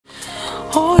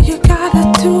you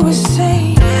gotta do is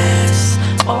say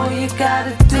yes. All you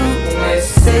gotta do is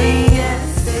say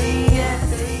yes. Say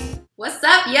yes. What's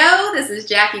up, yo? This is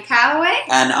Jackie Calloway.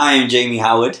 And I am Jamie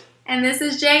Howard. And this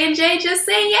is J&J Just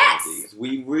Say Yes.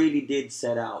 We really did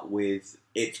set out with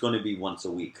it's going to be once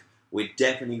a week. We're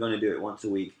definitely going to do it once a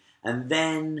week. And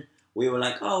then we were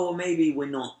like, oh, well, maybe we're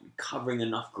not covering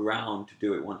enough ground to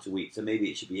do it once a week. So maybe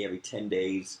it should be every 10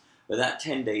 days. But that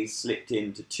 10 days slipped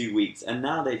into 2 weeks. And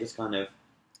now they just kind of...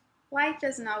 Life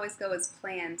doesn't always go as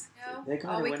planned.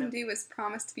 All we can do is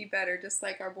promise to be better, just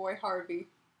like our boy Harvey.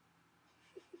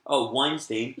 Oh,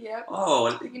 Weinstein? Yep.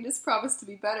 Oh. We can just promise to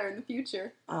be better in the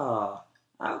future.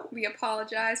 We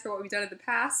apologize for what we've done in the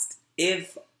past.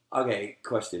 Okay,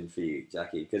 question for you,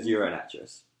 Jackie, because you're an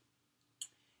actress.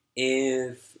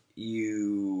 If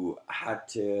you had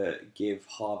to give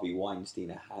Harvey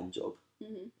Weinstein a hand job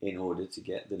in order to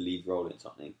get the lead role in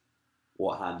something,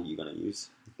 what hand are you going to use?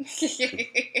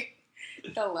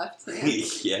 The left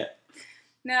hand. Yeah.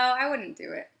 No, I wouldn't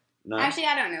do it. No? Actually,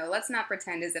 I don't know. Let's not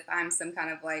pretend as if I'm some kind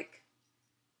of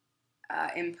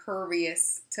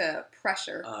impervious to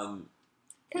pressure.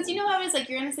 Because you know how it is,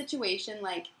 you're in a situation,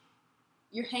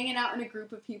 you're hanging out in a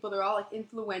group of people, they're all,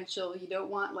 influential, you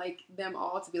don't want, them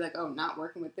all to be oh, not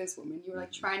working with this woman, you're,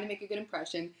 trying to make a good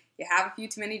impression, you have a few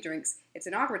too many drinks, it's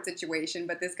an awkward situation,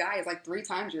 but this guy is, 3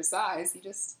 times your size, you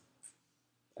just,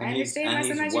 I understand that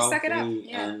sometimes you suck it up,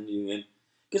 yeah.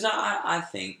 Because I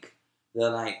think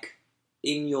that,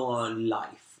 in your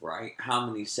life, right, how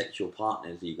many sexual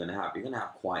partners are you going to have? You're going to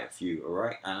have quite a few, all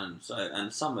right? And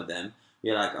some of them,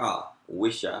 you're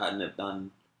wish I hadn't have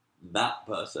done that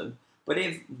person. But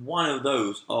if one of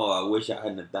those, I wish I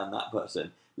hadn't have done that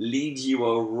person, leads you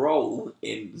a role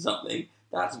in something,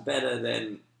 that's better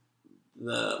than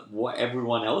what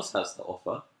everyone else has to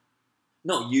offer.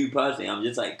 Not you personally, I'm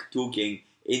just talking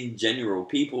in general.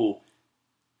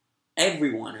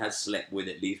 Everyone has slept with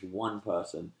at least one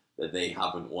person that they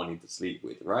haven't wanted to sleep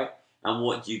with, right? And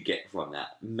what do you get from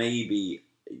that? Maybe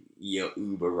your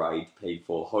Uber ride paid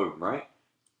for home, right?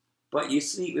 But you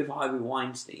sleep with Harvey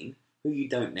Weinstein, who you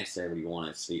don't necessarily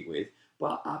want to sleep with,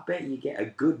 but I bet you get a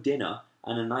good dinner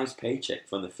and a nice paycheck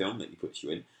from the film that he puts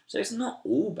you in. So it's not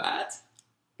all bad.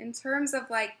 In terms of,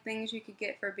 things you could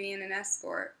get for being an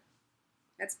escort,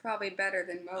 that's probably better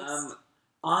than most.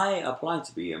 I applied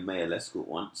to be a male escort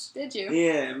once. Did you?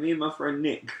 Yeah, me and my friend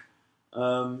Nick.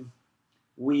 How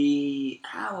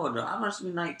old? I must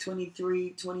have been 23,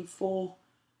 24.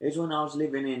 It was when I was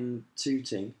living in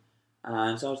Tooting.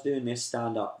 And so I was doing this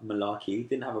stand-up malarkey,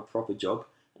 didn't have a proper job,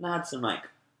 and I had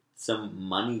some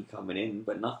money coming in,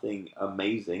 but nothing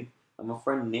amazing. And my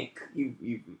friend Nick,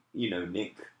 you know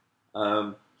Nick,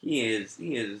 he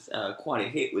is quite a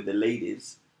hit with the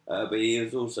ladies, but he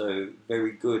is also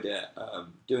very good at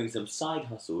doing some side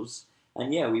hustles.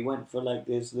 And yeah, we went for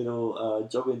this little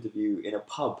job interview in a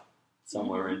pub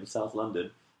somewhere in South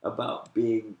London about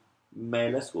being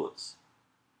male escorts.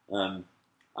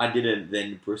 I didn't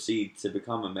then proceed to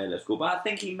become a male escort, but I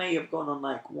think he may have gone on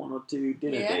 1 or 2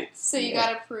 dinner dates. So you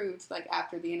got approved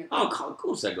after the interview? Oh, of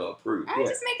course I got approved. I was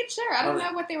just making sure. I don't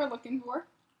know what they were looking for.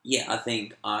 Yeah, I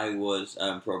think I was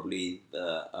probably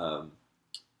the...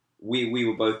 We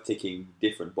were both ticking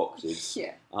different boxes.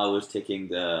 Yeah. I was ticking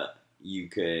the you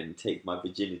can take my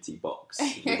virginity box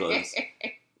because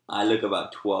I look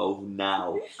about 12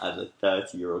 now as a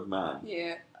 30-year-old man.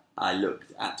 Yeah. I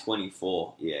looked at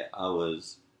 24. Yeah,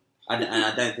 and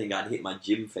I don't think I'd hit my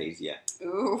gym phase yet.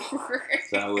 Ooh.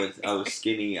 So I was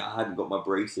skinny. I hadn't got my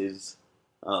braces.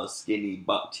 I was skinny,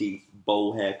 buck teeth,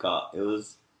 bowl haircut.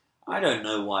 I don't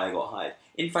know why I got hired.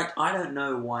 In fact, I don't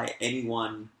know why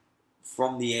anyone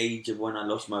from the age of when I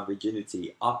lost my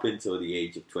virginity up until the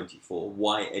age of 24,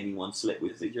 why anyone slept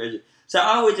with the situation. So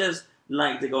I would just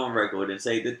like to go on record and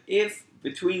say that if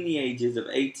between the ages of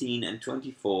 18 and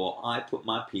 24, I put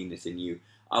my penis in you,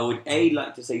 I would A,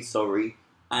 like to say sorry,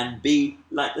 and B,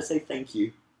 like to say thank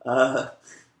you. Have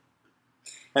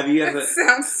you ever... That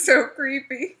sounds so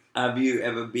creepy. Have you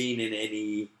ever been in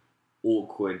any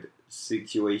awkward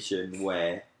situation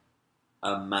where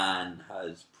a man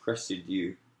has pressured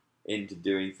you into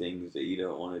doing things that you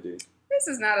don't want to do? This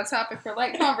is not a topic for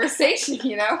light conversation,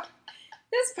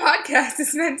 This podcast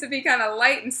is meant to be kind of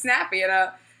light and snappy,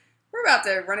 and we're about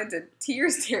to run into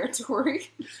tears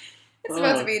territory. It's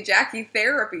about to be a Jackie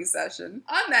therapy session.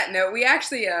 On that note, we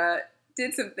actually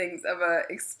did some things of a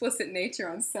explicit nature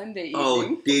on Sunday evening.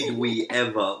 Oh, did we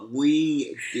ever?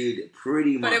 We did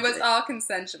pretty much. But it was all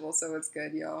consensual, so it's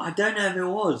good, y'all. I don't know if it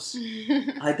was.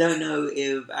 I don't know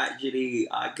if actually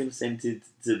I consented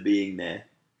to being there.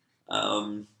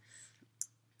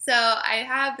 So I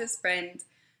have this friend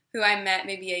who I met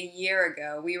maybe a year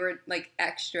ago. We were like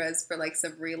extras for like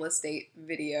some real estate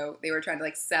video. They were trying to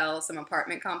like sell some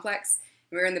apartment complex.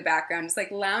 We were in the background just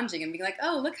like lounging and being like,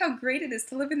 oh, look how great it is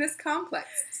to live in this complex.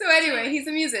 So anyway, he's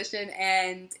a musician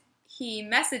and he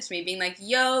messaged me being like,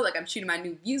 yo, like I'm shooting my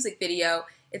new music video.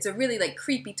 It's a really like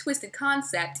creepy, twisted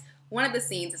concept. One of the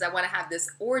scenes is I want to have this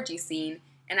orgy scene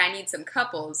and I need some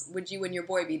couples. Would you and your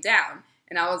boy be down?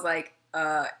 And I was like,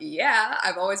 yeah,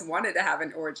 I've always wanted to have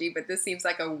an orgy, but this seems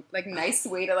like a like nice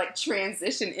way to like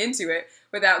transition into it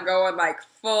without going like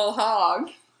full hog.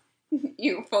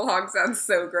 Ew, full hog sounds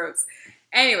so gross.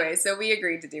 Anyway, so we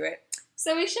agreed to do it.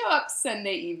 So we show up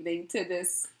Sunday evening to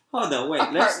this Hold on, wait.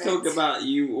 apartment. Let's talk about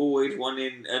you always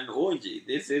wanting an orgy.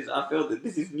 I feel that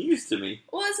this is news to me.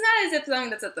 Well, it's not as if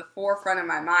something that's at the forefront of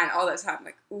my mind all the time.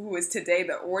 Like, ooh, is today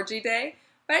the orgy day?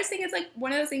 But I just think it's like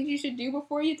one of those things you should do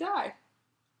before you die.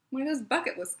 One of those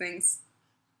bucket list things.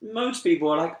 Most people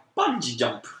are like, bungee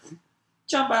jump.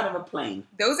 Jump out of a plane.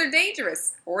 Those are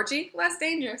dangerous. Orgy, less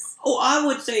dangerous. Oh, I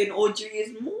would say an orgy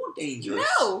is more dangerous.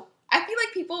 No. I feel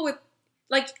like people with,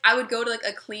 like, I would go to like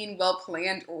a clean,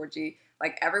 well-planned orgy.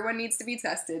 Like, everyone needs to be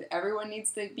tested. Everyone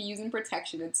needs to be using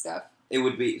protection and stuff. It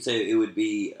would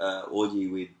be orgy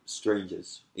with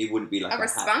strangers. It wouldn't be like A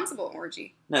responsible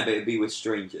orgy. No, but it'd be with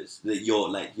strangers. That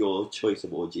your choice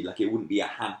of orgy. Like, it wouldn't be a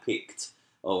hand-picked,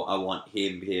 oh, I want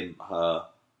him, her.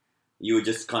 You would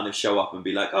just kind of show up and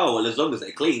be like, oh, well, as long as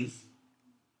they're clean.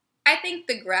 I think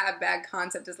the grab bag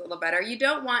concept is a little better. You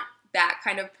don't want that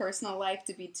kind of personal life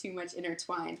to be too much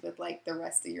intertwined with, like, the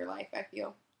rest of your life, I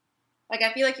feel. Like,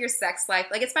 I feel like your sex life,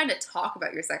 like, it's fine to talk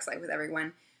about your sex life with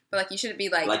everyone, but, like, you shouldn't be,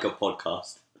 like... Like a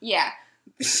podcast. Yeah.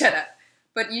 Shut up.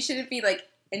 But you shouldn't be, like,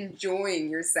 enjoying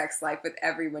your sex life with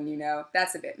everyone you know.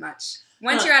 That's a bit much.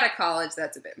 Once you're out of college,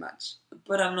 that's a bit much.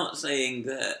 But I'm not saying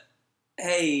that,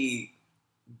 hey,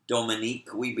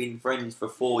 Dominique, we've been friends for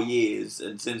 4 years,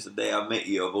 and since the day I met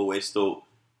you, I've always thought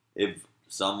if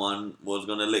someone was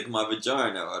going to lick my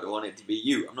vagina, I'd want it to be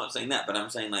you. I'm not saying that, but I'm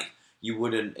saying, like, you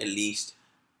wouldn't at least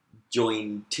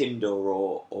join Tinder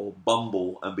or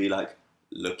Bumble and be like,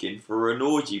 looking for an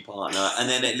orgy partner, and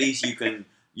then at least you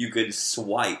can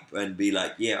swipe and be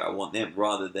like, yeah, I want them,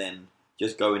 rather than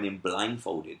just going in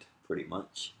blindfolded, pretty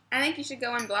much. I think you should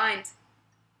go in blind.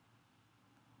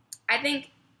 I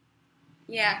think,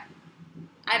 yeah,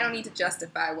 I don't need to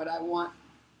justify what I want.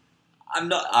 I'm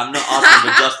not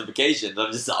asking for justifications.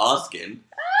 I'm just asking,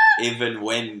 even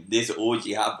when this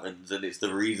orgy happens and it's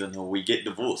the reason we get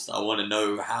divorced, I want to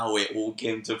know how it all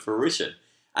came to fruition.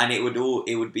 And it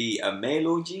would be a male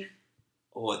orgy,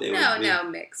 or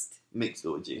mixed. Mixed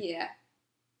orgy. Yeah.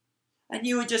 And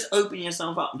you would just open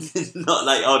yourself up, not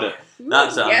like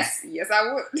yes,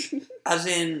 I would. As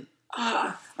in,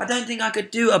 I don't think I could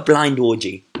do a blind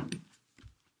orgy.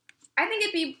 I think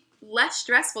it'd be less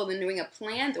stressful than doing a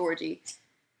planned orgy.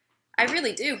 I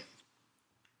really do.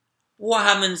 What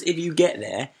happens if you get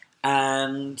there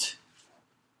and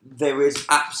there is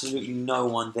absolutely no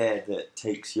one there that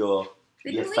takes your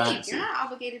Then you leave. fancy? You're not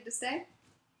obligated to stay.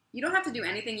 You don't have to do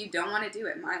anything you don't want to do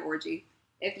at my orgy.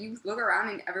 If you look around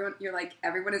and you're like,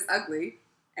 everyone is ugly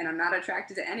and I'm not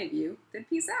attracted to any of you, then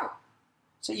peace out.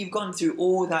 So you've gone through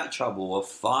all that trouble of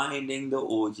finding the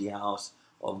orgy house,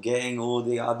 of getting all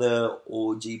the other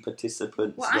orgy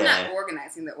participants Well, I'm not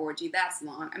organizing the orgy. That's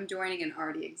long. I'm joining an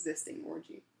already existing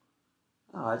orgy.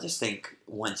 Oh, I just think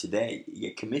once you're there, you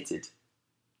get committed.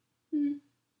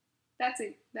 That's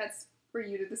it. That's for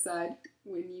you to decide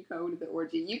when you go to the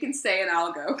orgy. You can stay and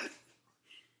I'll go.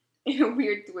 In a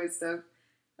weird twist of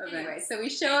events. Anyway, so we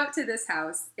show up to this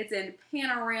house. It's in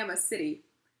Panorama City,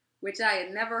 which I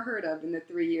had never heard of in the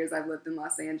 3 years I've lived in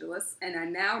Los Angeles, and I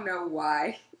now know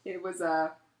why. It was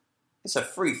It's a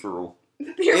free-for-all.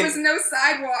 There was no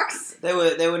sidewalks.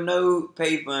 There were no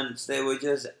pavements. There were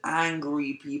just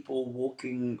angry people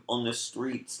walking on the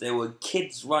streets. There were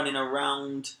kids running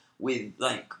around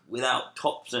without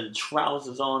tops and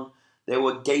trousers on. There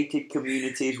were gated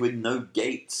communities with no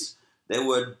gates. There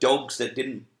were dogs that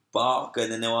didn't bark,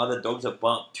 and then there were other dogs that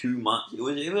barked too much.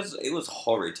 It was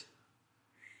horrid.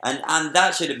 And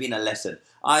that should have been a lesson.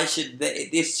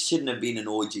 This shouldn't have been an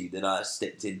orgy that I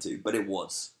stepped into, but it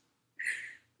was.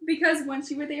 Because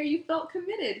once you were there, you felt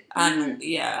committed. And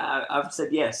yeah, I've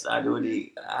said yes. I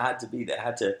had to be there.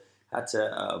 Had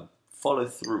to follow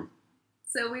through.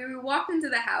 So we walked into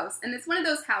the house, and it's one of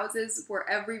those houses where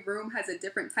every room has a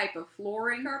different type of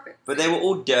flooring carpet. But they were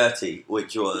all dirty,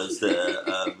 which was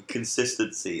the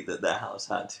consistency that their house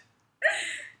had.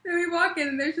 Then we walk in,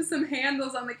 and there's just some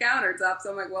handles on the countertop.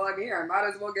 So I'm like, well, I'm here. I might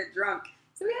as well get drunk.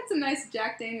 So we had some nice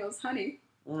Jack Daniel's honey.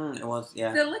 It was,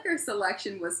 yeah. The liquor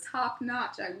selection was top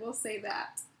notch. I will say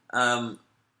that.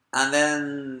 And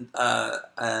then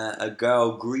a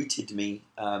girl greeted me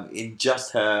in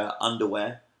just her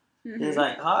underwear. Mhm. He was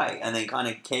like, "Hi," and then kind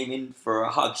of came in for a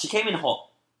hug. She came in hot.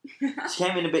 She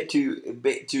came in a bit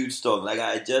too strong. Like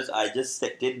I just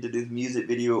stepped into this music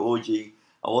video orgy.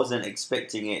 I wasn't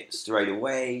expecting it straight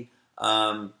away.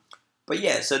 But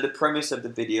yeah, so the premise of the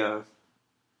video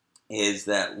is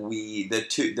that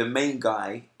the main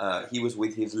guy, he was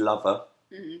with his lover.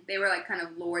 Mhm. They were like kind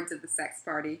of lords of the sex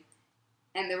party.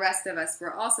 And the rest of us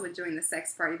were also enjoying the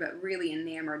sex party, but really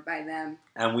enamored by them.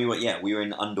 And we were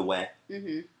in underwear.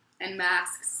 Mm-hmm. And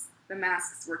masks. The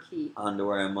masks were key.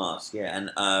 Underwear and mask, yeah.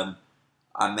 And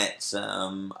I met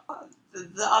some...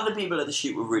 the other people at the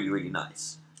shoot were really, really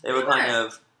nice. They were kind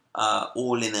of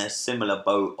all in a similar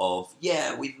boat of,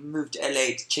 yeah, we've moved to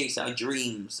LA to chase our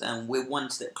dreams, and we're one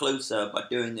step closer by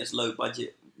doing this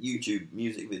low-budget YouTube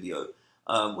music video,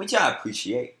 which I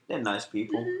appreciate. They're nice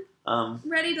people. Mm-hmm.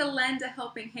 Ready to lend a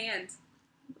helping hand.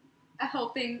 A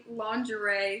helping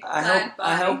lingerie.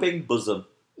 A helping bosom.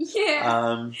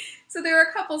 Yeah. So there were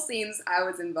a couple scenes I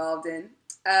was involved in.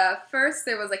 First,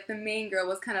 there was like the main girl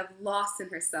was kind of lost in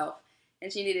herself,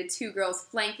 and she needed two girls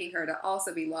flanking her to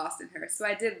also be lost in her. So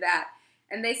I did that.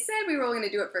 And they said we were only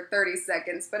going to do it for 30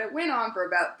 seconds, but it went on for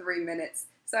about 3 minutes.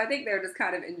 So I think they were just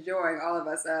kind of enjoying all of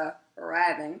us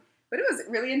arriving. But it was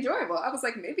really enjoyable. I was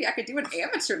like, maybe I could do an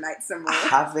amateur night somewhere.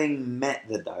 Having met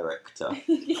the director,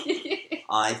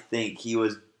 I think he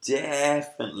was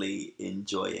definitely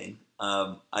enjoying.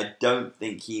 I don't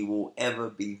think he will ever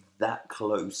be that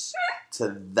close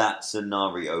to that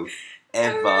scenario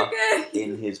ever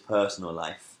in his personal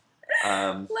life.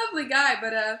 Lovely guy,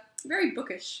 but very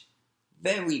bookish.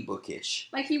 Very bookish.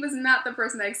 Like, he was not the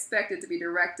person I expected to be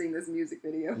directing this music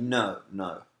video. No.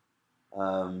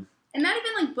 And not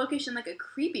even, like, bookish in, like, a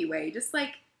creepy way. Just,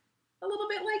 like, a little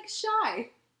bit, like, shy.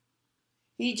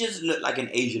 He just looked like an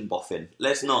Asian boffin.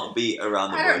 Let's not beat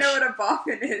around the bush. I don't know what a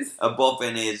boffin is. A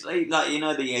boffin is, like, you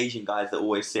know the Asian guys that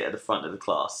always sit at the front of the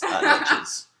class at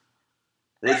lectures?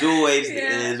 There's always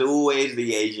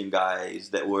the Asian guys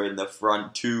that were in the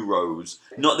front 2 rows.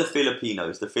 Not the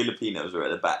Filipinos. The Filipinos were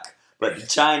at the back. But the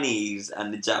Chinese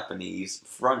and the Japanese,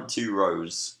 front 2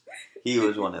 rows. He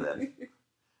was one of them.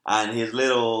 And his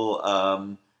little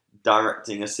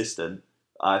directing assistant,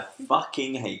 I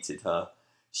fucking hated her.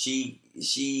 She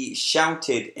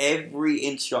shouted every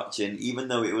instruction, even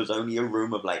though it was only a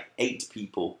room of like 8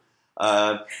 people.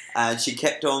 And she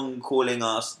kept on calling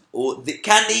us,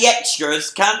 can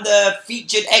the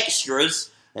featured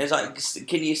extras? And it's like,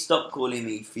 can you stop calling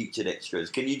me featured extras?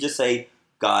 Can you just say,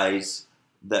 guys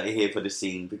that are here for the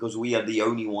scene, because we are the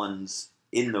only ones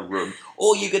in the room?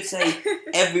 Or you could say,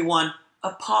 everyone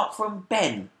apart from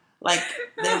Ben. Like,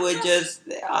 they were just,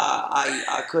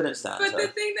 I couldn't stand her. But the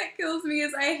thing that kills me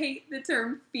is I hate the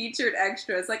term featured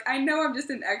extras. Like, I know I'm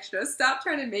just an extra. Stop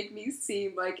trying to make me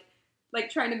seem like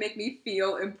trying to make me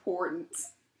feel important.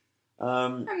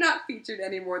 I'm not featured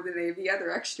any more than any of the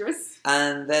other extras.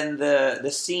 And then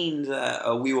the scenes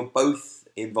we were both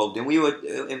involved in. We were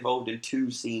involved in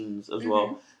 2 scenes as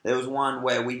well. There was one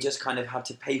where we just kind of had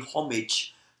to pay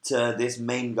homage to this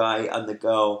main guy and the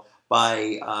girl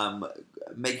by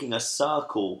making a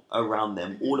circle around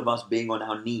them, all of us being on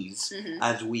our knees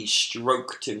as we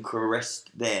stroked and caressed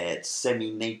their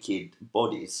semi-naked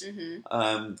bodies.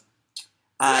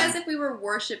 As if we were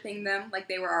worshipping them, like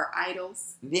they were our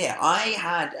idols. Yeah, I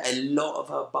had a lot of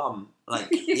her bum,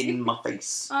 like, in my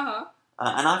face. And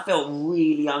I felt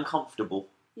really uncomfortable.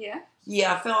 Yeah?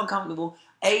 Yeah, I felt uncomfortable.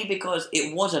 A, because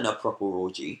it wasn't a proper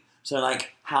orgy. So,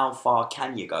 like, how far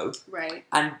can you go? Right.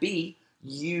 And B,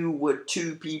 you were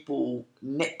 2 people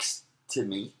next to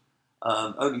me,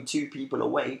 only 2 people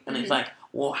away. And it's like,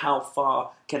 well, how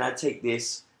far can I take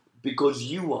this? Because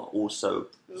you are also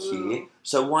here.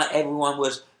 So why everyone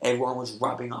was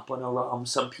rubbing up on her arm.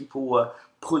 Some people were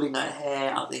pulling her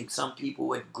hair. I think some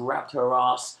people had grabbed her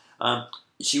ass.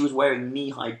 She was wearing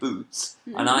knee-high boots.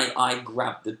 And I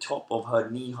grabbed the top of her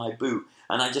knee-high boot.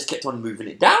 And I just kept on moving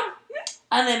it down.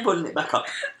 And then pulling it back up.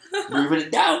 Moving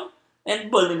it down.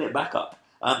 And pulling it back up.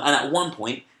 And at one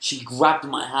point, she grabbed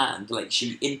my hand. Like,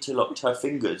 she interlocked her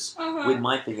fingers with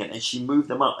my finger. And she moved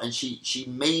them up. And she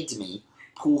made me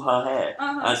pull her hair,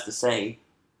 as to say,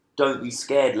 don't be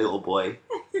scared, little boy.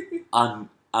 I'm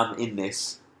in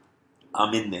this.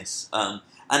 I'm in this. And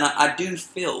I do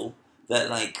feel that,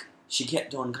 like, she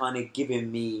kept on kind of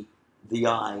giving me the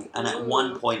eye. And at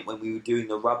one point when we were doing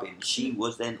the rubbing, she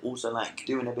was then also, like,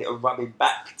 doing a bit of rubbing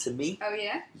back to me. Oh,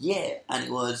 yeah? Yeah, and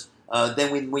it was,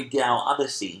 then when we did our other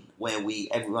scene, where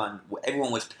everyone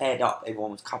was paired up,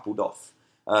 everyone was coupled off.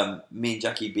 Me and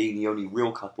Jackie being the only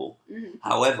real couple.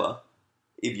 However,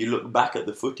 if you look back at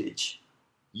the footage,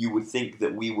 you would think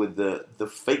that we were the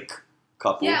fake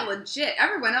couple. Yeah, legit.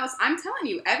 Everyone else, I'm telling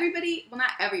you, everybody, well,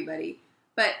 not everybody,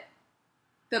 but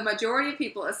the majority of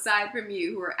people, aside from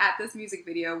you, who are at this music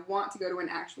video, want to go to an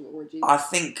actual orgy. I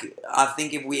think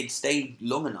if we had stayed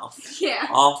long enough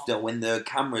after when the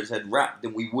cameras had wrapped,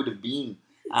 then we would have been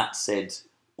at said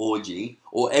orgy,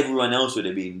 or everyone else would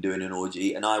have been doing an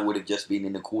orgy, and I would have just been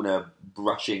in the corner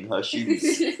brushing her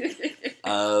shoes.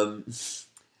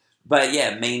 But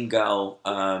yeah, main girl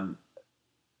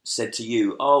said to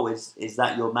you, "Oh, is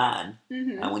that your man?"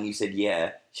 Mm-hmm. And when you said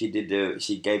yeah, she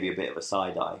gave you a bit of a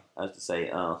side eye, as to say,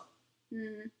 "Oh,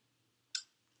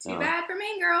 too bad for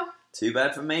main girl." Too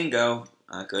bad for main girl.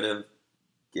 I could have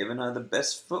given her the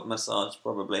best foot massage,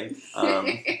 probably.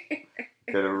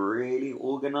 Could have really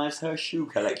organised her shoe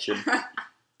collection.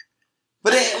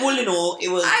 But all in all, it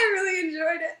was. I really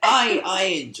enjoyed it. I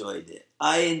enjoyed it.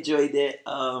 I enjoyed it.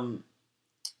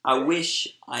 I wish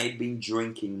I had been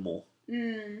drinking more.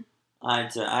 I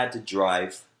had to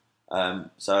drive,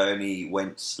 so I only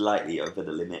went slightly over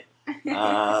the limit.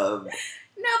 No,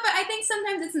 but I think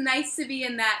sometimes it's nice to be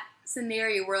in that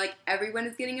scenario where like everyone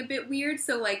is getting a bit weird,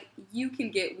 so like you can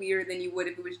get weirder than you would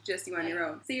if it was just you on your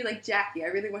own. So you're like, Jackie, I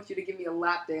really want you to give me a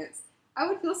lap dance. I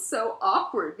would feel so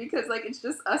awkward because like it's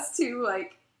just us two.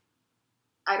 Like,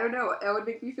 I don't know, it would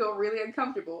make me feel really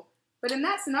uncomfortable. But in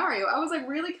that scenario, I was like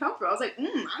really comfortable. I was like,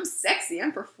 I'm sexy,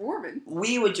 I'm performing.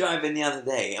 We were driving the other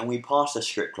day and we passed a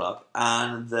strip club,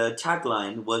 and the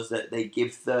tagline was that they give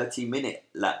 30-minute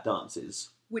lap dances.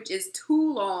 Which is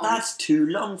too long. That's too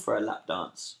long for a lap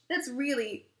dance. That's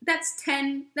like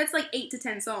 8 to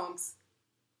 10 songs.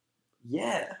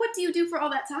 Yeah. What do you do for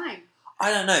all that time? I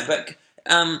don't know, but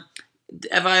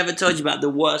have I ever told you about the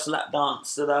worst lap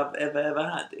dance that I've ever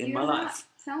had in my life?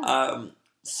 Tell me.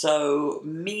 So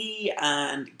me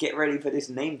and, get ready for this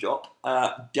name drop,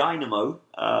 Dynamo,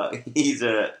 he's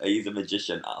a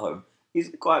magician at home.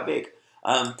 He's quite big.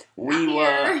 We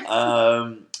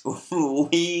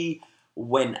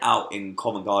went out in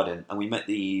Covent Garden and we met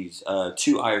these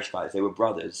two Irish guys. They were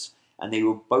brothers, and they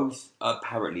were both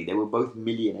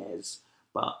millionaires,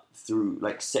 but through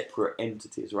like separate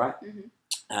entities, right?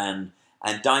 Mm-hmm.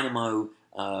 And Dynamo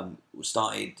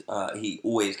started. He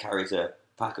always carries a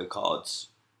pack of cards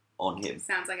on him.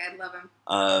 Sounds like I'd love him.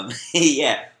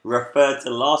 Yeah, refer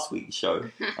to last week's show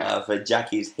for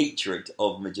Jackie's hatred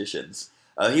of magicians.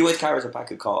 He always carries a pack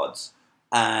of cards,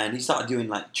 and he started doing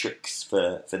like tricks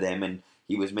for them, and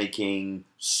he was making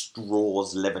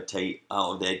straws levitate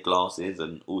out of their glasses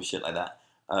and all shit like that,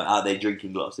 out of their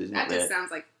drinking glasses. That just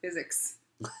sounds like physics.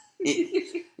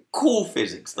 Cool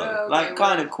physics though,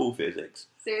 kind of cool physics.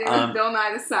 So you're Bill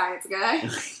Nye the Science Guy.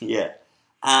 Yeah.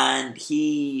 And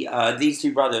these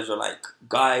two brothers were like,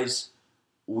 guys,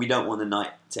 we don't want the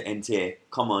night to end here.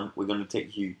 Come on, we're going to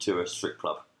take you to a strip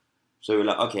club. So we're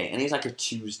like, okay. And it's like a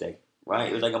Tuesday, right?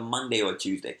 It was like a Monday or a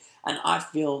Tuesday. And I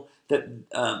feel that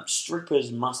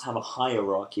strippers must have a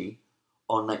hierarchy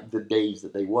on like the days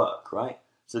that they work, right?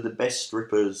 So the best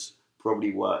strippers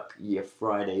probably work your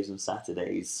Fridays and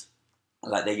Saturdays.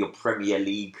 Like they're your Premier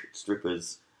League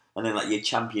strippers. And then like your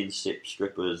championship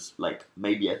strippers, like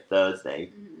maybe a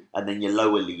Thursday, and then your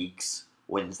lower leagues,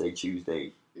 Wednesday,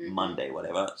 Tuesday, Monday,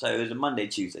 whatever. So it was a Monday,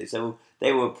 Tuesday. So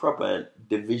they were proper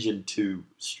Division 2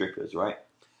 strippers, right?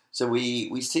 So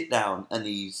we sit down, and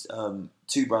these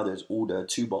two brothers order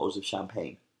 2 bottles of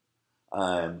champagne,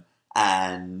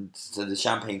 and so the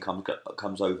champagne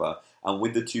comes over, and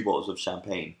with the 2 bottles of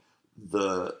champagne,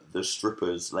 the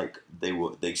strippers, like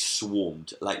they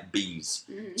swarmed like bees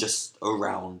just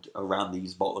around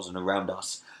these bottles and around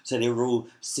us. So they were all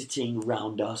sitting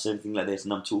around us, everything like this.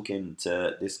 And I'm talking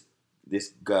to this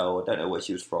girl. I don't know where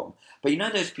she was from, but you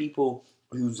know those people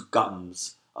whose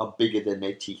gums are bigger than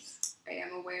their teeth. I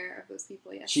am aware of those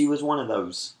people. Yes. She was one of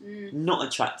those. Not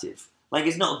attractive. Like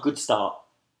it's not a good start.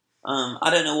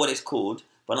 I don't know what it's called,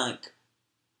 but like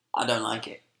I don't like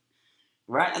it.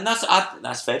 Right, and that's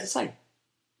fair to say.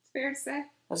 It's fair to say.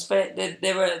 That's fair.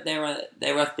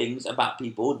 There are things about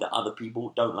people that other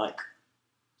people don't like.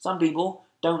 Some people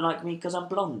don't like me because I'm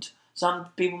blonde. Some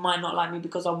people might not like me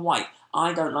because I'm white.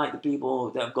 I don't like the people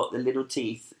that have got the little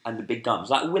teeth and the big gums.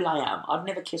 Like will.i.am. I'd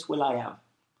never kiss will.i.am.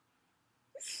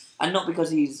 And not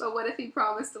because he's... But what if he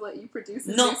promised to let you produce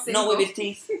his Not with his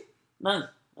teeth. No,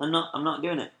 I'm not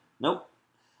doing it. Nope.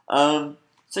 So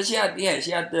she had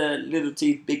the little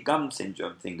teeth, big gum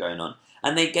syndrome thing going on.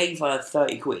 And they gave her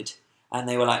 30 quid. And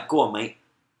they were like, go on, mate.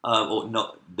 Or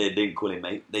not, they didn't call him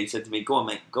mate. They said to me, go on,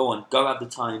 mate, go on. Go have the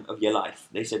time of your life.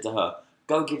 They said to her,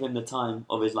 go give him the time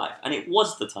of his life. And it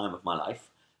was the time of my life.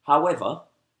 However,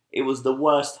 it was the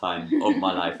worst time of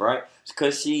my life, right?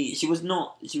 Because she was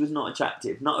not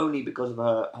attractive, not only because of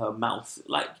her mouth,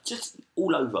 like just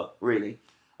all over, really.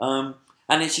 And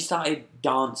then she started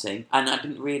dancing, and I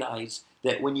didn't realise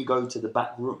that when you go to the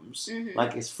back rooms,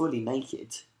 like it's fully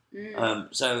naked.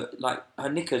 So like her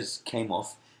knickers came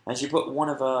off, and she put one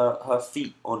of her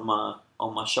feet on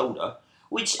my shoulder,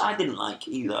 which I didn't like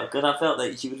either, because I felt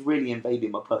that she was really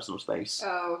invading my personal space.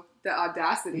 Oh, the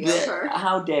audacity of her!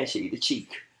 How dare she? The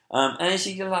cheek. And then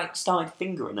she just like started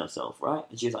fingering herself, right?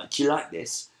 And she was like, "Do you like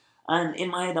this?" And in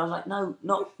my head, I was like,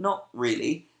 "No, not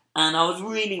really." And I was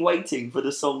really waiting for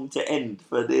the song to end,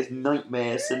 for this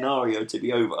nightmare scenario to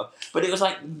be over. But it was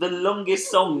like the longest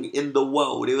song in the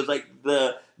world. It was like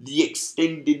the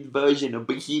extended version of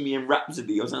Bohemian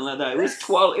Rhapsody or something like that.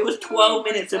 It was 12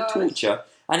 minutes of torture,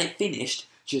 and it finished.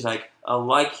 She was like, "I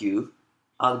like you.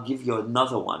 I'll give you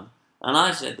another one." And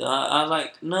I said, I was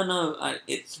like, no,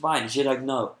 it's fine. She's like,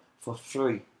 "No, for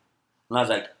free." And I was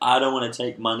like, "I don't want to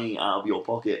take money out of your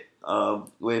pocket.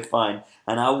 We're fine."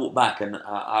 And I walked back, and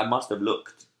I must have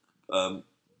looked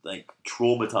like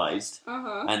traumatized.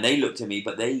 And they looked at me,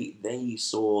 but they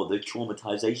saw the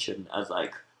traumatization as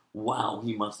like, "Wow,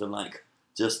 he must have like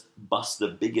just bust the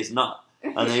biggest nut."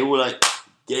 And they all like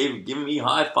giving me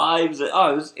high fives.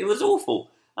 Oh, it was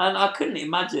awful. And I couldn't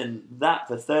imagine that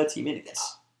for 30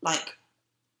 minutes. Like,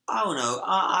 I don't know,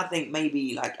 I think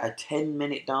maybe like a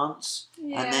 10-minute dance,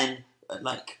 and then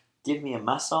like give me a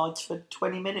massage for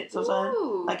 20 minutes or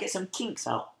so. Like, get some kinks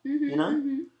out, you know?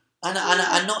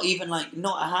 And not even like,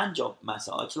 not a hand job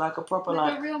massage, like a proper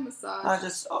like a real massage. I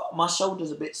just, my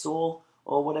shoulder's a bit sore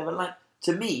or whatever. Like,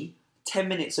 to me, 10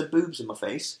 minutes of boobs in my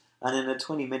face and then a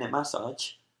 20-minute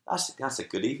massage, that's a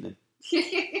good evening.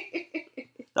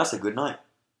 That's a good night.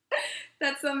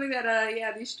 That's something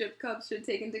that, these strip clubs should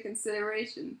take into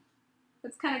consideration.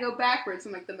 Let's kind of go backwards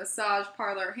from, like, the massage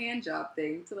parlor hand job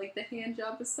thing to, like, the hand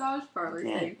job massage parlor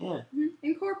thing. Yeah.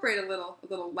 Incorporate a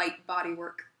little light body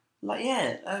work. Like,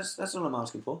 yeah, that's all I'm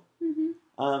asking for.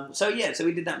 So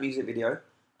we did that music video.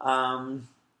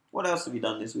 What else have you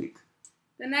done this week?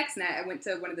 The next night, I went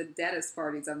to one of the deadest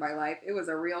parties of my life. It was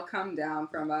a real come down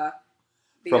from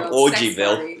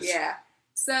Orgyville. Yeah.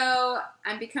 So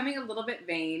I'm becoming a little bit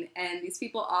vain, and these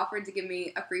people offered to give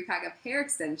me a free pack of hair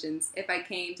extensions if I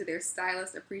came to their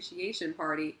stylist appreciation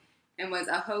party and was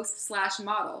a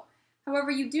host/model. However,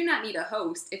 you do not need a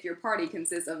host if your party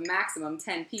consists of maximum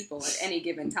 10 people at any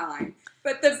given time.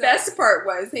 But the best part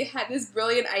was they had this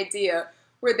brilliant idea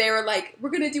where they were like,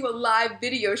 "We're going to do a live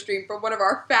video stream from one of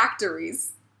our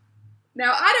factories."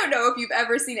 Now, I don't know if you've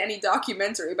ever seen any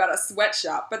documentary about a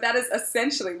sweatshop, but that is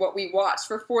essentially what we watched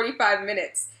for 45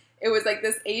 minutes. It was like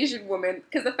this Asian woman,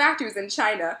 because the factory was in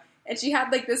China, and she had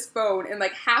like this phone, and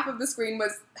like half of the screen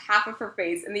was half of her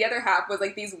face, and the other half was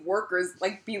like these workers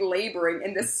like belaboring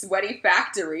in this sweaty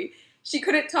factory. She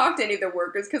couldn't talk to any of the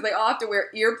workers because they all have to wear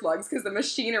earplugs because the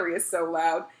machinery is so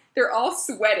loud. They're all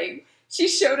sweating. She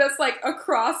showed us, like,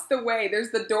 across the way,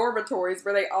 there's the dormitories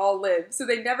where they all live, so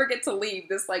they never get to leave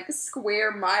this, like,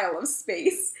 square mile of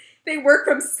space. They work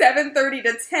from 7:30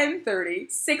 to 10:30,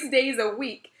 6 days a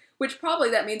week, which probably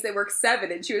that means they work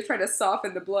 7, and she was trying to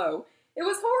soften the blow. It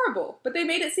was horrible, but they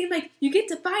made it seem like, you get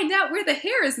to find out where the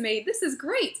hair is made, this is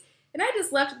great. And I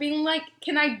just left being like,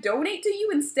 can I donate to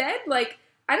you instead? Like,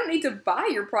 I don't need to buy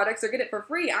your products or get it for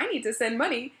free, I need to send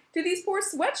money to these poor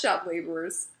sweatshop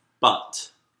laborers.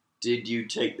 But did you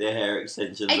take the hair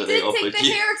extensions that they offered you? I did take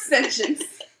the hair extensions.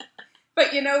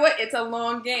 But you know what? It's a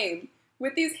long game.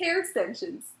 With these hair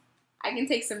extensions, I can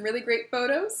take some really great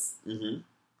photos,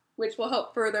 which will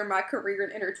help further my career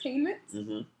in entertainment,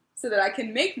 so that I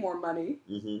can make more money,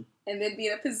 and then be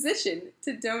in a position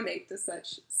to donate to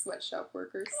such sweatshop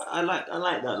workers. I like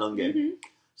that long game.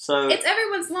 So it's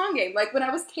everyone's long game. Like when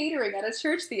I was catering at a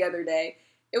church the other day,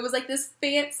 it was like this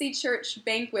fancy church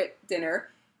banquet dinner.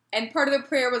 And part of the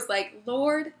prayer was like,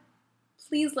 Lord,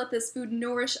 please let this food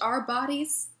nourish our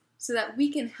bodies so that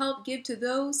we can help give to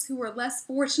those who are less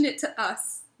fortunate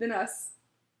than us.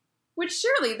 Which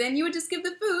surely then you would just give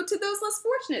the food to those less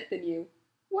fortunate than you.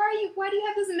 Why do you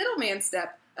have this middleman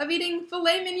step of eating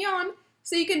filet mignon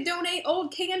so you can donate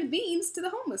old canned beans to the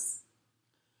homeless?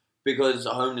 Because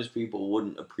homeless people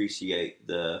wouldn't appreciate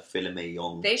the filet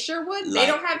mignon. They sure would. They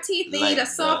don't have teeth. They eat a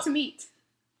soft meat.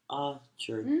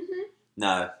 True.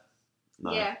 No.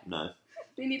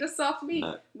 They need a soft meat.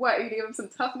 No. What, are you going to give them some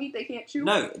tough meat they can't chew?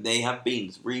 No, they have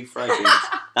beans, refried beans.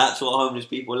 That's what homeless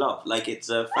people love. Like, it's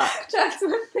a fact. That's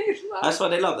what they love. That's what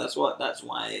they love. That's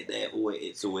why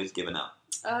it's always given out.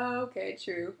 Oh, okay,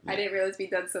 true. Yeah. I didn't realize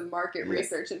we'd done some market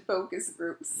research and focus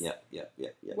groups. Yeah.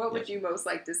 What would you most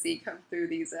like to see come through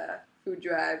these food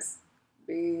drives?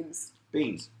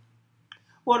 Beans.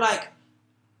 Well, like,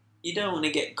 you don't want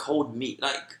to get cold meat.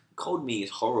 Like, cold meat is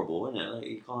horrible, isn't it? Like,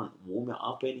 you can't warm it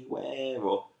up anywhere.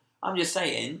 Or I'm just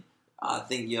saying, I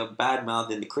think you're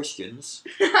bad-mouthing the Christians.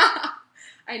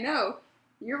 I know.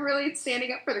 You're really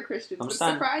standing up for the Christians, which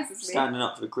surprises me. Standing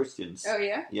up for the Christians. Oh,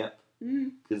 yeah? Yep.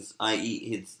 Because I eat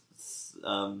his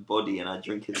body and I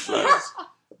drink his blood.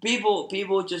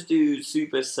 People just do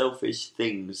super selfish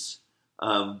things,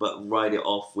 but write it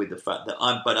off with the fact that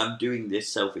I'm doing this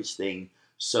selfish thing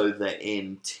so that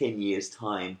in 10 years'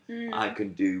 time I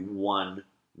can do one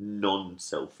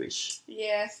non-selfish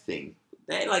thing.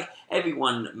 They're like,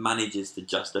 everyone manages to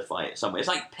justify it somewhere. It's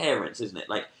like parents, isn't it?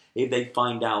 Like, if they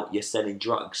find out you're selling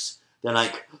drugs, they're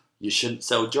like, you shouldn't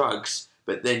sell drugs.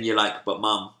 But then you're like, but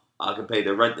Mum, I can pay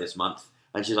the rent this month.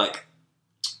 And she's like,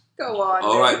 go on.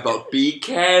 All right, but be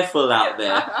careful out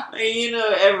there. You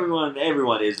know,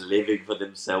 everyone is living for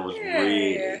themselves,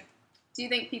 really. Yeah. Do you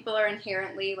think people are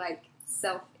inherently, like,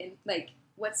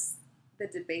 what's the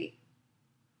debate?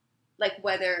 Like,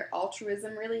 whether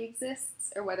altruism really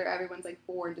exists or whether everyone's, like,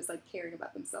 born just, like, caring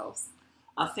about themselves?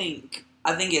 I think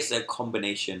it's a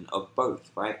combination of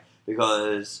both, right?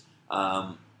 Because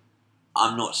I'm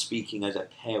not speaking as a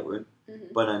parent,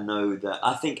 but I know that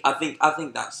I think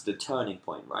that's the turning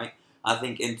point, right? I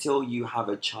think until you have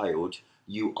a child,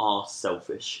 you are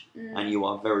selfish and you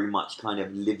are very much kind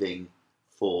of living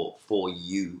for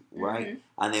you, right?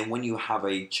 And then when you have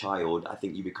a child, I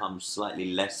think you become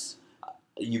slightly less.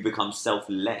 You become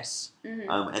selfless,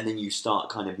 and then you start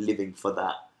kind of living for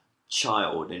that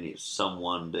child, and it's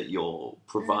someone that you're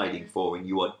providing for, and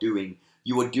you are doing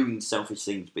selfish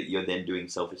things, but you're then doing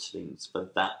selfish things for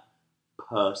that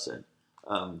person.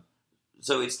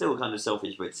 So it's still kind of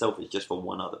selfish, but it's selfish just for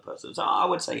one other person. So I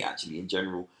would say, actually, in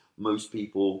general, most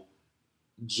people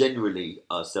generally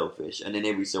are selfish, and then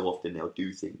every so often they'll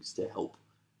do things to help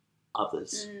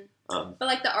others. But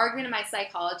like the argument in my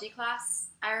psychology class,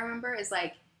 I remember, is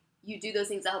like, you do those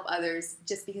things to help others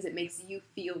just because it makes you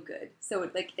feel good. So,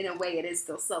 like, in a way, it is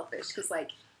still selfish because,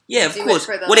 like, yeah, of course.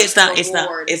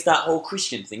 It's that whole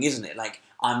Christian thing, isn't it? Like,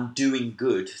 I'm doing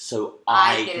good so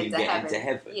I can get into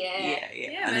heaven.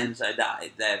 Yeah. And then so that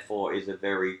therefore is a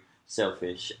very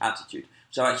selfish attitude.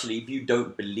 So actually, if you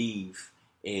don't believe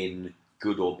in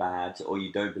good or bad, or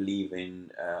you don't believe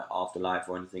in afterlife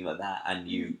or anything like that, and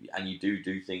you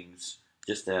do things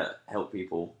just to help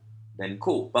people, then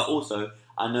cool. But also,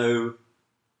 I know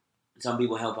some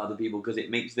people help other people because it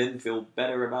makes them feel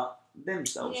better about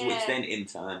themselves, which then in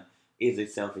turn is a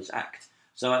selfish act.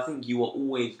 So I think you are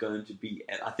always going to be,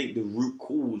 I think the root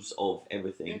cause of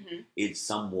everything is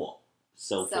somewhat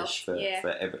selfish for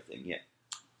everything,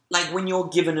 Like when you're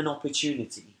given an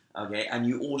opportunity, okay, and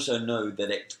you also know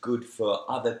that it's good for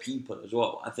other people as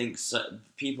well, I think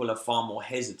people are far more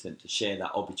hesitant to share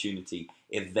that opportunity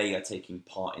if they are taking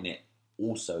part in it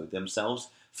also themselves,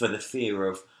 for the fear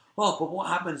of, oh, but what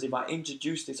happens if I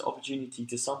introduce this opportunity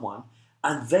to someone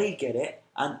and they get it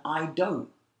and I don't?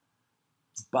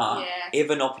 But if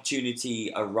an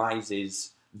opportunity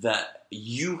arises that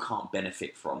you can't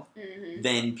benefit from,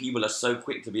 then people are so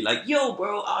quick to be like, yo,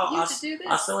 bro, I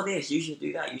saw this, you should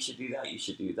do that, you should do that, you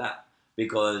should do that.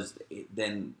 Because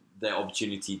then the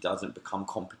opportunity doesn't become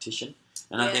competition.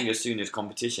 And I think as soon as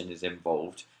competition is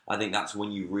involved, I think that's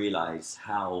when you realise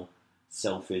how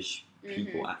selfish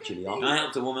people actually are. I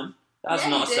helped a woman. That's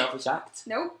not a selfish act.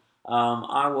 Nope.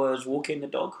 I was walking the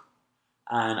dog,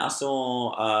 and I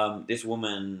saw this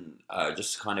woman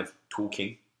just kind of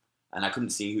talking, and I couldn't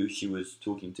see who she was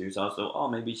talking to, so I thought, oh,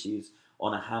 maybe she's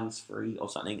on a hands-free or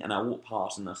something, and I walked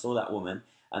past and I saw that woman,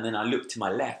 and then I looked to my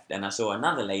left and I saw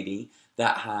another lady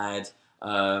that had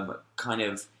kind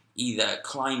of either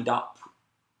climbed up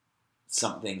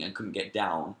something and couldn't get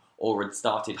down, or had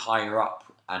started higher up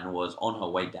and was on her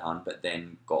way down but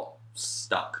then got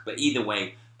stuck. But either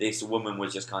way, this woman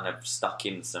was just kind of stuck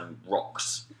in some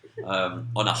rocks on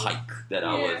a hike that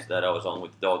I was on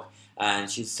with the dog,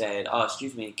 and she said, "Oh,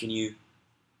 excuse me, can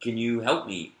you help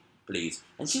me, please?"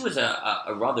 And she was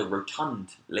a rather rotund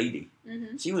lady.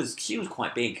 She was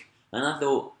quite big, and I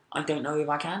thought, I don't know if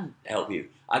I can help you.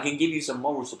 I can give you some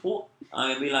moral support.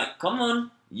 I can be like, come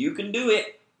on, you can do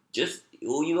it. Just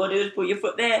all you gotta do is put your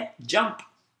foot there, jump.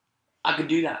 I could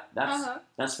do that.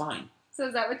 That's fine. So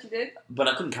is that what you did? But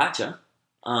I couldn't catch her.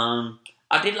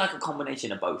 I did like a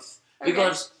combination of both. Okay.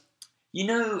 Because, you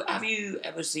know, have you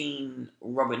ever seen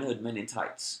Robin Hood Men in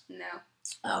Tights?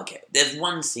 No. Okay. There's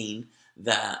one scene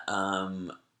that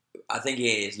I think it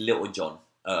is Little John.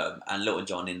 And Little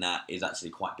John in that is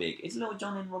actually quite big. Is Little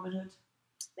John in Robin Hood?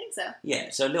 I think so. Yeah,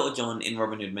 so Little John in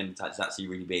Robin Hood Men in Tights is actually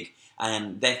really big.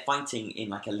 And they're fighting in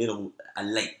like a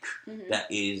lake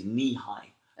that is knee high.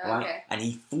 Right? Okay. And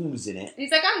he falls in it. He's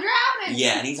like, I'm drowning!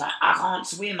 Yeah, and he's like, I can't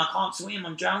swim,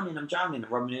 I'm drowning. And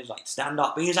Robin Hood's like, stand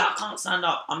up. But he's like, I can't stand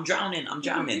up, I'm drowning.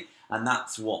 And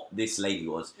that's what this lady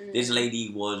was. This lady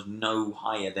was no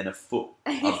higher than a foot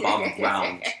above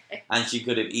ground. And she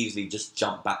could have easily just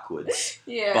jumped backwards.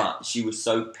 Yeah. But she was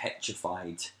so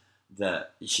petrified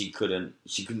that she couldn't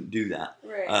do that.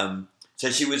 Right. So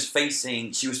she was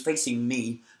facing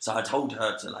me, so I told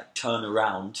her to like turn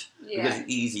around because it's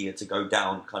easier to go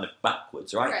down kind of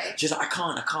backwards, right? She's like, I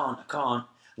can't. And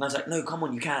I was like, no, come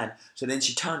on, you can. So then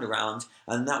she turned around,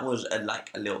 and that was a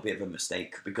little bit of a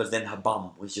mistake because then her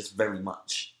bum was just very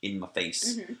much in my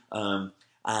face. And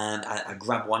I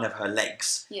grabbed one of her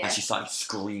legs, and she started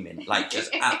screaming, like just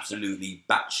absolutely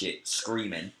batshit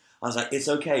screaming. I was like, it's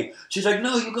okay. She's like,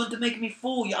 no, you're going to make me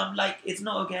fall. I'm like, it's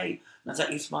not okay. And I was like,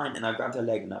 it's fine. And I grabbed her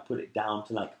leg and I put it down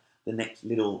to like the next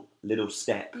little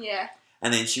step. Yeah.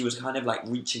 And then she was kind of like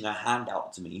reaching her hand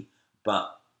out to me,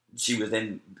 but she was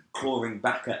then clawing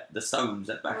back at the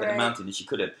stones at the back of the mountain, and she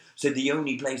couldn't. So the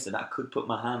only place that I could put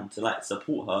my hand to like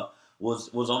support her was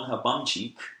on her bum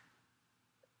cheek.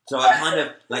 So I kind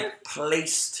of like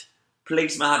placed my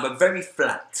hand, but very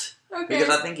flat. Okay. Because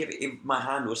I think if my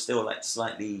hand was still like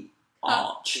slightly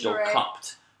arched or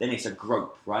cupped, then it's a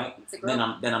grope, right? It's a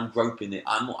grope. Then I'm groping it.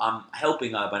 I'm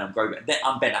helping her, but I'm groping. Then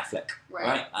I'm Ben Affleck,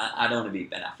 right? I don't want to be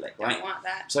Ben Affleck, right? I don't want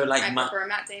that. So like I prefer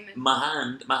Matt Damon. My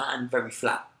hand very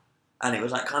flat, and it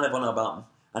was like kind of on her bum,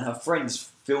 and her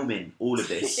friends filming all of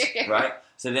this, right?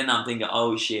 So then I'm thinking,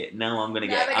 oh shit, now I'm gonna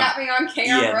get. They got me on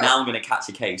camera. Yeah, now I'm gonna catch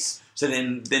a case. So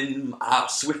then I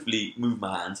swiftly moved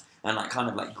my hand and like kind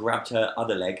of like grabbed her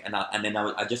other leg, and then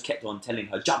I just kept on telling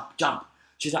her, jump.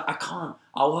 She's like, I can't.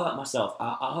 I'll hurt myself.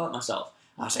 I'll hurt myself.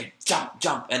 I was like,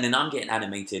 jump. And then I'm getting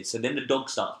animated. So then the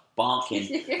dog starts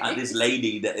barking at this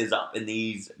lady that is up in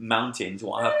these mountains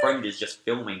while her friend is just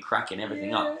filming, cracking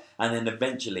everything up. And then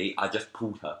eventually I just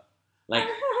pulled her. Like,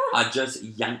 I just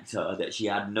yanked her that she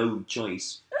had no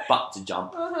choice but to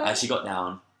jump. And she got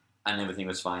down and everything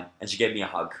was fine. And she gave me a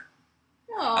hug.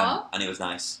 Aww. And it was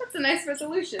nice. That's a nice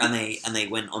resolution. And they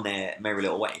went on their merry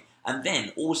little way. And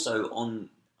then also on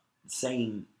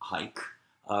same hike,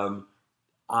 I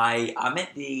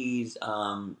met this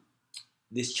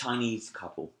Chinese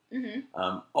couple,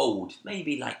 old,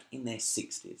 maybe like in their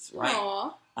 60s, right?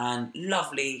 Aww. And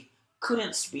lovely,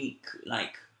 couldn't speak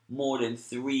like more than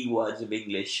 3 words of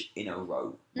English in a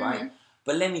row, right?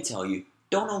 But let me tell you,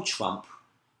 Donald Trump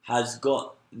has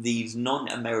got these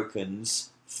non-Americans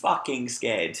fucking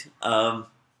scared.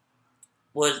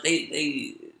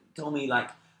 They told me like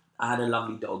I had a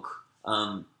lovely dog.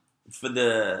 I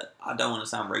don't want to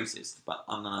sound racist, but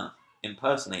I'm gonna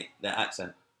impersonate their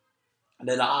accent. And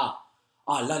they're like,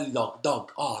 lovely dog,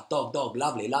 dog,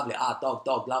 lovely,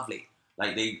 dog, lovely.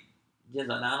 Like they just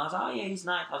like that. And I was like, oh yeah, he's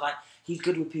nice. I was like, he's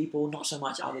good with people, not so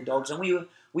much other dogs. And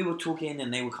we were talking,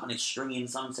 and they were kind of stringing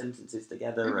some sentences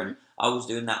together, and I was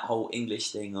doing that whole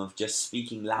English thing of just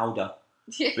speaking louder,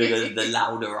 because the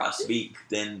louder I speak,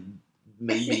 then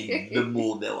maybe the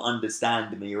more they'll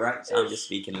understand me, right? So I'm just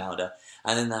speaking louder.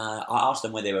 And then I asked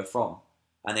them where they were from,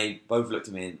 and they both looked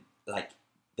at me like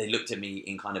they looked at me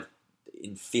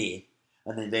in fear,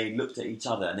 and then they looked at each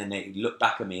other, and then they looked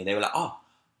back at me, and they were like, "Oh,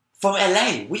 from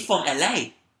LA, we from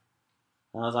LA."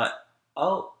 And I was like,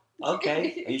 "Oh,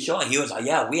 okay, are you sure?" He was like,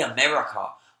 "Yeah, we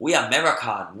America, we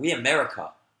American, we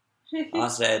America." I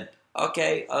said,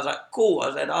 "Okay." I was like, "Cool."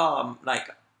 I said, like,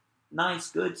 nice,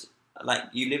 good. Like,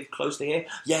 you live close to here?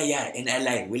 Yeah, in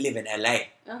LA. We live in LA.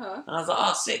 And I was like,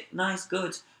 oh, sick, nice,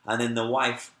 good. And then the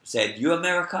wife said, you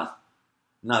America?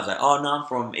 And I was like, oh, no, I'm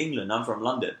from England. I'm from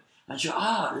London. And she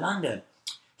went, London.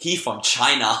 He from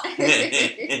China. And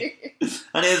it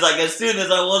was like, as soon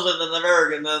as I wasn't an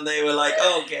American, then they were like,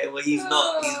 oh, okay, well, he's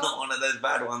not one of those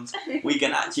bad ones. We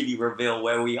can actually reveal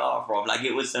where we are from. Like,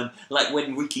 it was like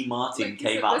when Ricky Martin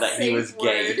came out that he was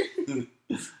gay.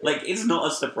 Like, it's not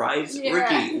a surprise.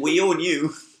 Ricky, we all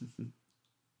knew.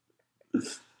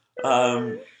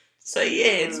 So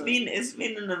yeah, it's been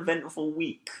an eventful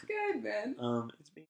week. Good, man. It's been